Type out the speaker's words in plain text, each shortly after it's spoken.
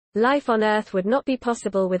Life on Earth would not be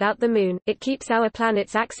possible without the Moon. It keeps our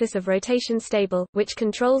planet's axis of rotation stable, which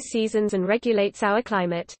controls seasons and regulates our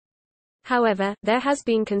climate. However, there has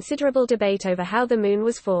been considerable debate over how the Moon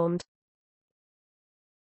was formed.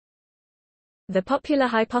 The popular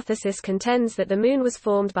hypothesis contends that the Moon was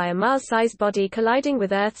formed by a Mars-sized body colliding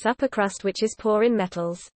with Earth's upper crust, which is poor in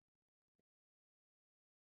metals.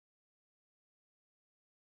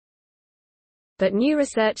 But new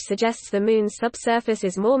research suggests the Moon's subsurface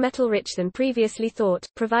is more metal-rich than previously thought,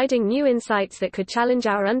 providing new insights that could challenge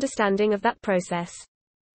our understanding of that process.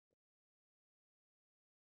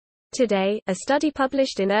 Today, a study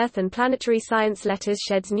published in Earth and Planetary Science Letters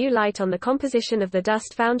sheds new light on the composition of the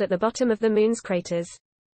dust found at the bottom of the Moon's craters.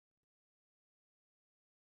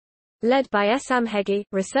 Led by Essam Heggy,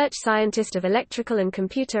 research scientist of electrical and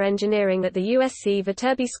computer engineering at the USC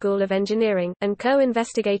Viterbi School of Engineering, and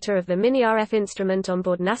co-investigator of the mini-RF instrument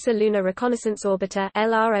onboard NASA Lunar Reconnaissance Orbiter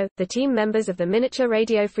 (LRO), the team members of the miniature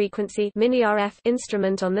radio frequency mini-RF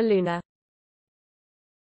instrument on the Lunar.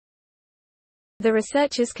 The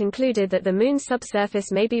researchers concluded that the Moon's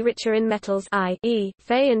subsurface may be richer in metals i.e.,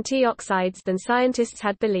 Fe and T oxides than scientists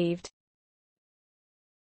had believed.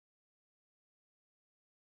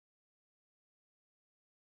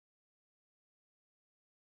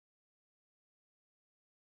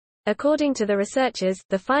 According to the researchers,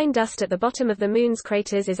 the fine dust at the bottom of the Moon's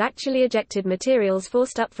craters is actually ejected materials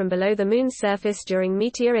forced up from below the Moon's surface during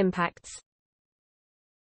meteor impacts.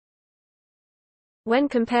 When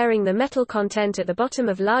comparing the metal content at the bottom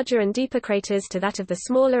of larger and deeper craters to that of the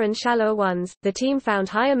smaller and shallower ones, the team found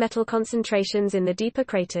higher metal concentrations in the deeper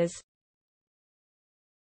craters.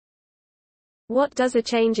 What does a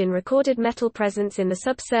change in recorded metal presence in the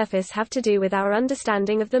subsurface have to do with our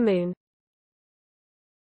understanding of the Moon?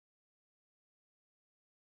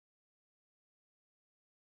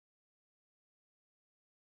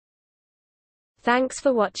 Thanks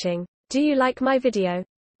for watching. Do you like my video?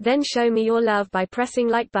 Then show me your love by pressing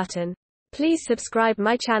like button. Please subscribe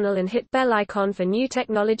my channel and hit bell icon for new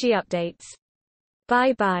technology updates.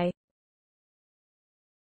 Bye bye.